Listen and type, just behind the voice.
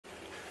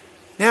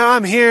Now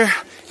I'm here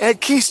at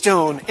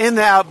Keystone in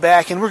the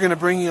Outback, and we're going to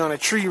bring you on a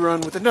tree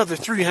run with another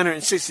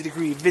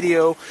 360-degree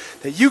video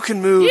that you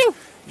can move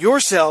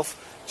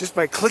yourself just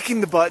by clicking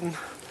the button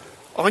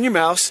on your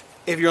mouse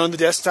if you're on the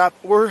desktop,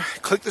 or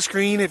click the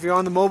screen if you're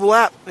on the mobile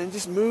app, and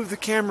just move the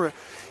camera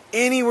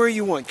anywhere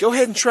you want. Go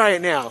ahead and try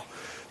it now.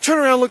 Turn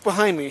around, look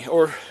behind me,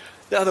 or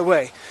the other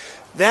way.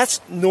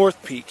 That's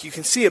North Peak. You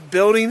can see a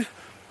building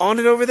on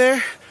it over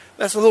there.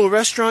 That's a little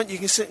restaurant. You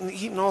can sit and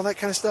eat and all that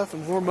kind of stuff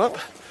and warm up.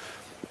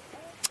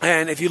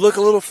 And if you look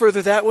a little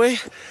further that way,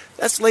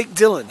 that's Lake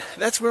Dillon.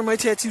 That's where my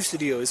tattoo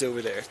studio is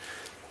over there.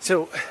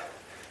 So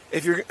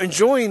if you're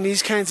enjoying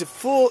these kinds of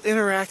full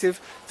interactive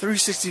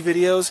 360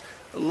 videos,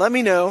 let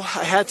me know.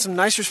 I had some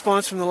nice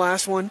response from the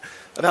last one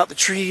about the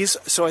trees,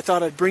 so I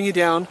thought I'd bring you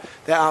down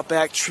the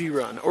Outback tree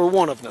run, or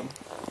one of them.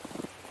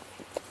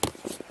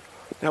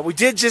 Now, we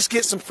did just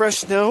get some fresh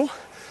snow,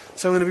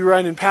 so I'm going to be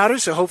riding in powder,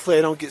 so hopefully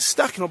I don't get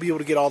stuck and I'll be able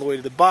to get all the way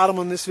to the bottom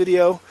on this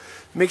video.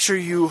 Make sure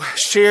you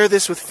share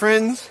this with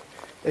friends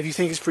if you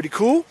think it's pretty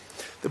cool.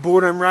 The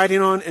board I'm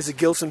riding on is a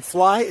Gilson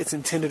Fly. It's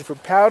intended for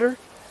powder.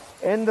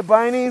 And the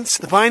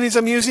bindings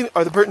I'm using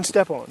are the Burton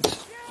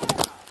Step-Ons.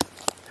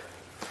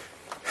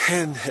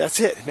 And that's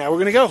it. Now we're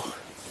going to go.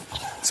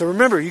 So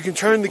remember, you can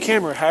turn the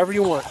camera however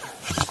you want.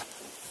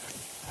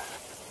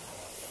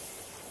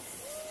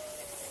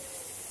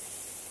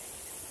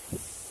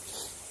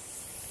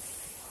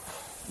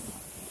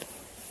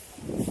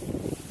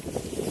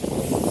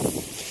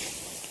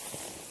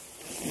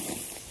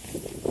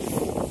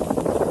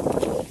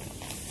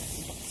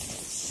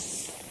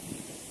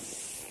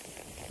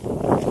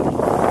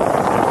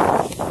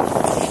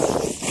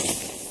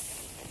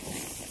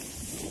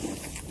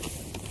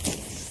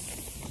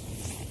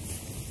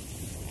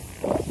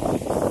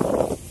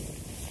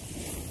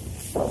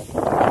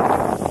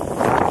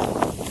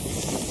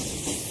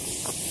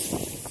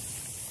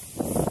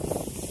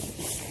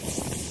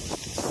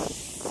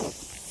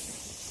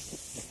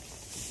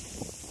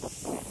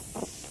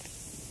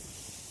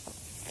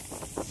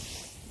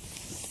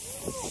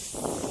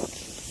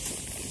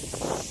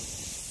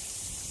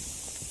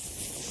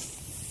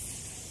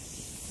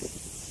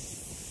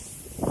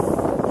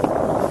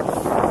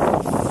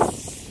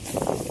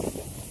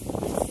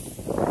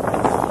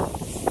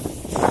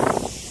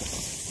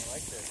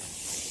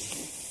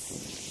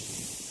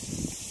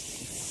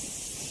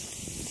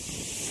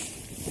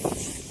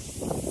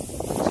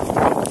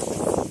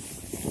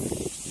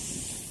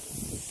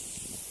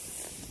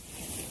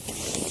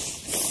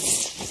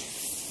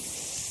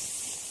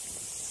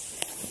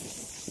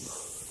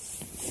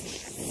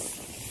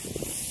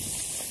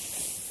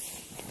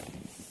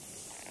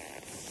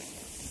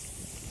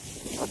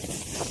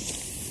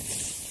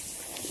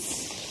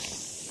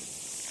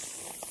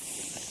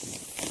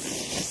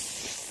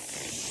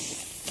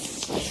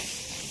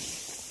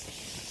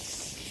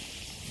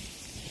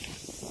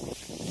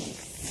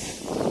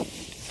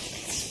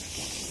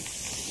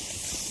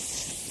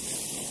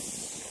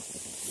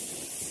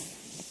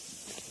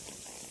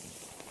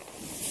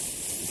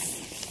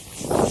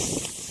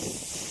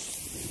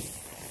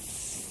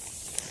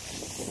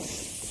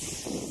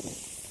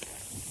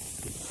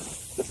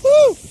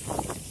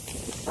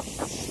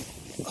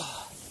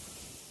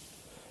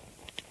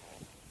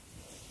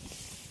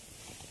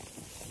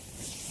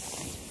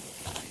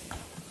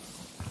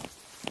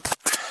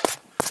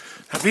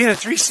 Being a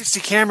 360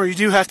 camera, you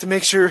do have to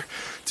make sure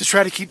to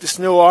try to keep the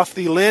snow off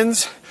the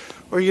lens,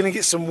 or you're going to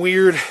get some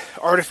weird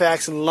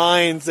artifacts and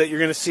lines that you're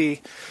going to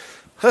see.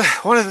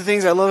 One of the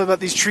things I love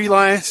about these tree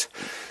lines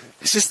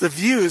is just the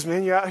views,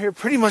 man. You're out here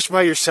pretty much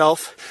by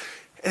yourself,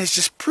 and it's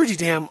just pretty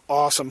damn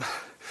awesome.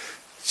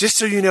 Just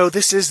so you know,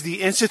 this is the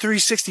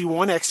Insta360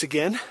 1X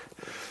again.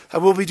 I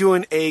will be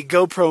doing a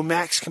GoPro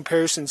Max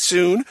comparison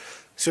soon,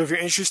 so if you're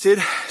interested,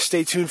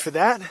 stay tuned for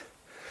that.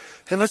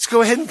 And let's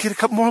go ahead and get a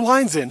couple more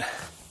lines in.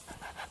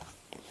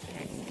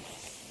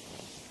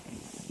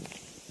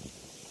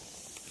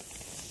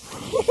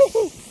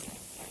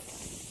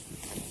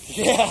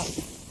 Yeah.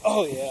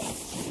 Oh, yeah.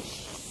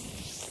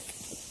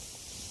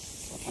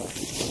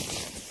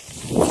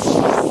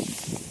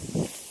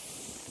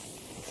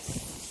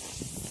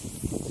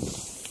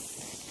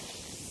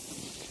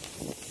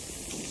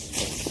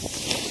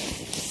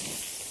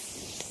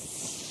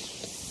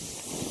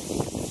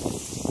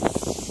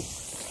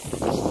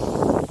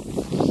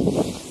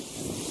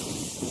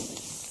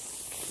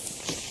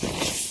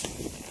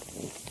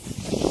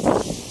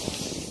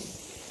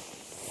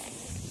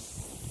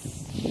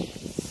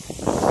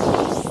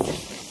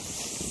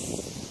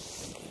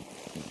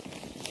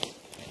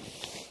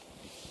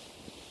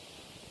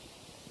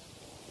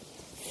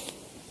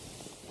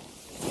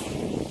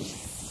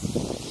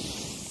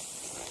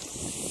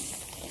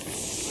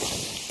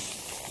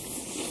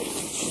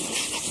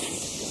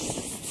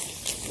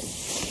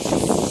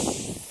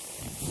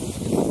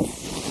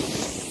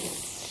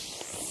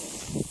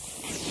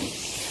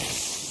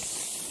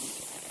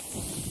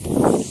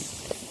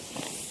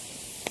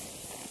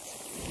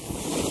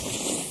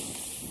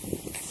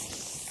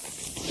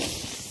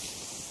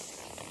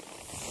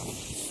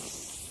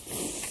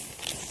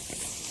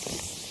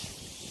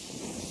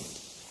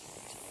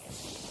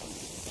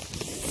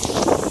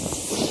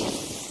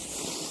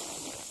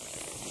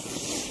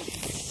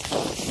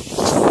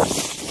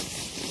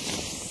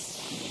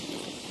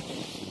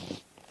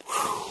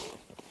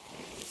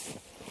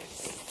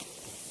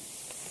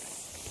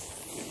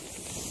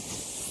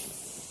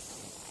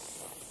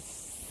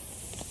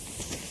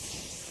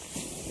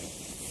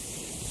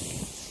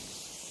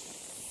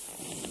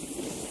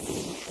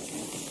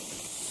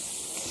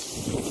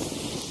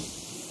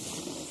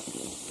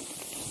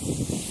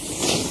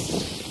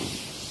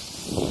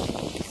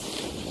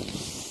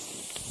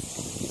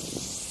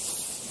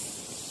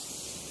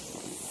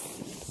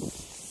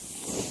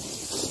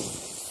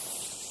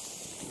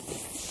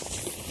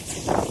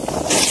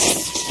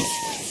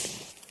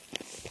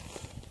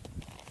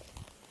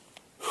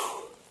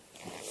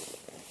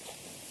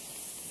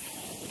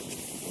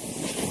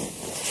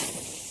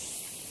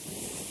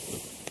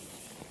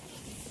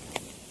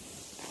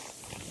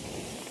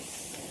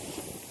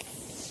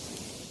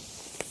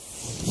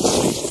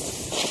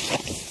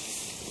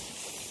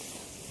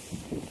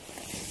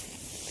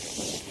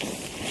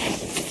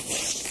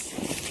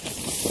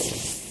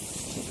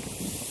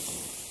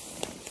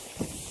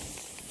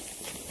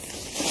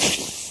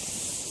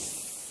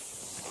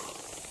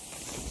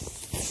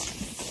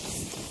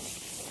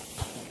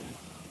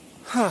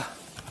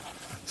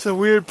 It's a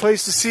weird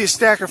place to see a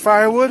stack of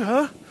firewood,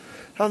 huh?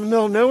 Out in the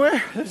middle of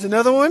nowhere. There's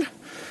another one.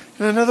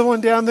 And another one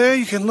down there.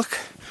 You can look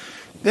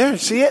there and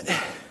see it.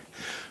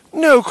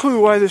 No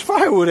clue why there's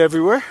firewood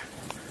everywhere.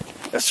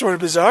 That's sort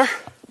of bizarre.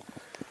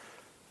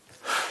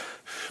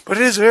 But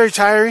it is very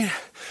tiring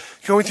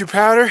going through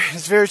powder.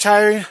 It's very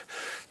tiring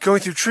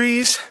going through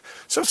trees.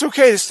 So it's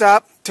okay to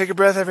stop, take a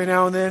breath every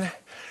now and then,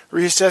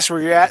 reassess where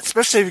you're at,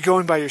 especially if you're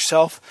going by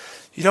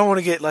yourself. You don't want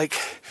to get like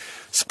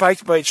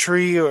spiked by a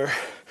tree or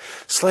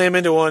slam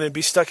into one and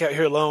be stuck out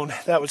here alone.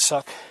 That would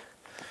suck.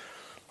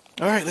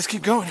 All right, let's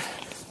keep going.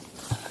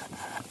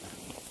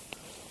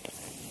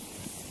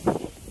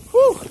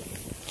 Whew.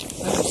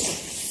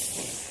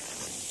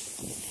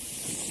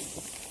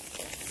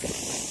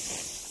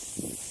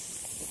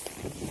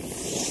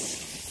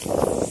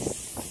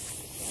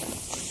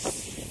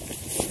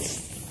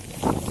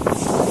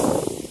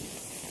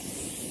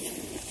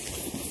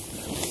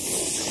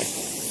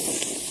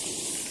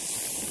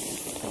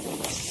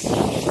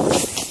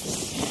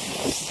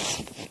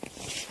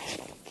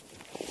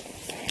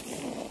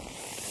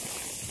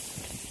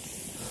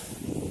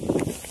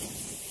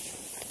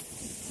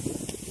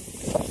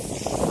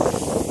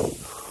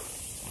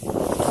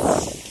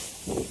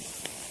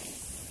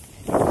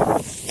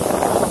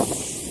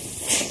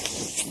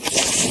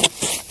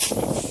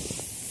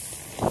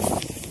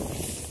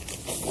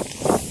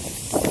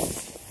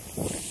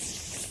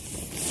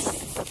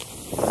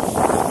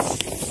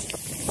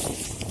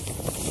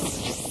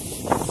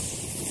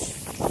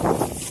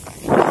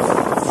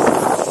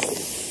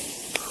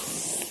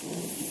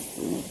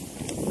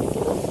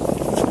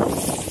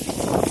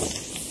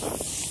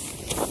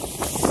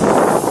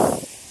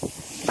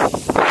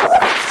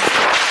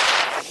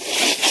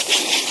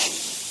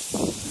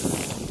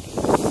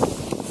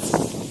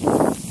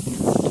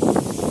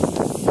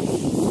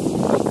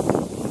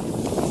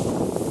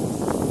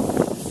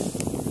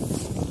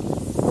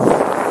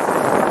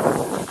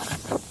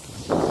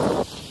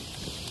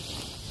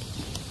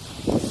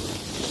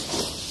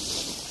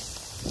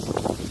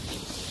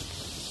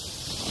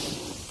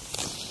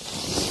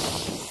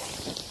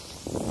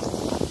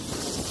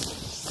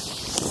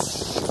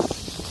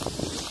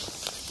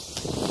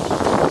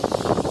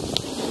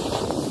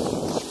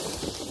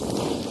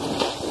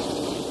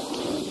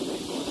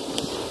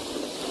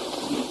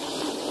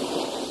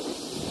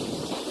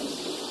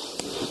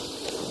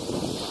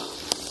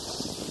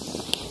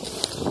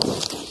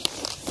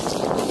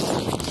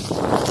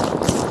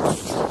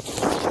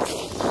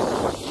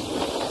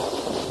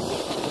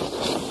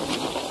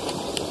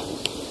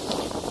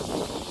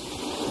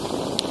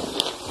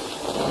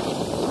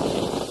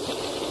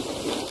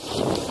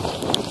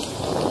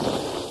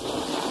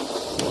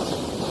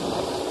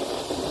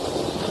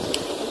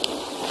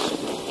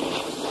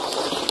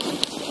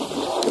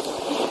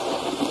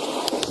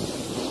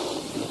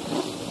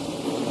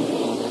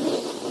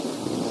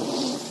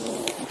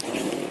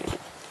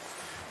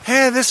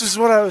 And this is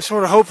what I was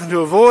sort of hoping to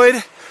avoid.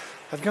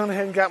 I've gone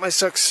ahead and got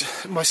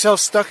myself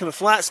stuck in a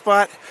flat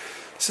spot.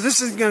 So this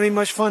isn't going to be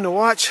much fun to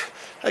watch.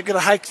 I've got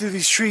to hike through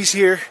these trees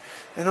here,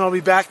 and then I'll be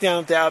back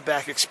down at the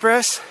Outback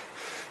Express.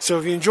 So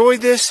if you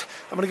enjoyed this,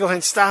 I'm going to go ahead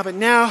and stop it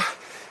now.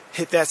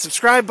 Hit that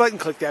subscribe button,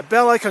 click that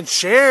bell icon,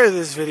 share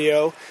this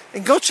video,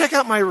 and go check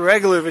out my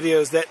regular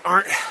videos that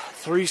aren't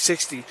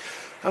 360.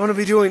 I'm going to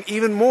be doing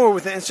even more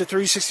with the Insta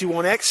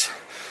 361X,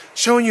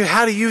 showing you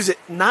how to use it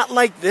not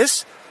like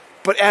this,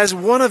 but as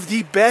one of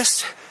the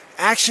best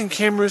action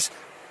cameras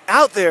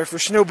out there for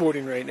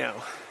snowboarding right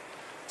now.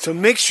 So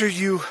make sure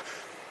you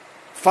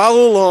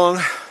follow along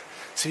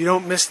so you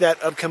don't miss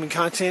that upcoming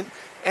content,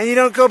 and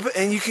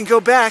you can go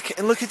back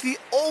and look at the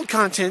old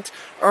content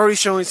already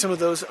showing some of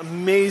those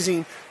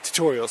amazing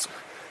tutorials.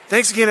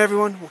 Thanks again,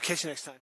 everyone. We'll catch you next time.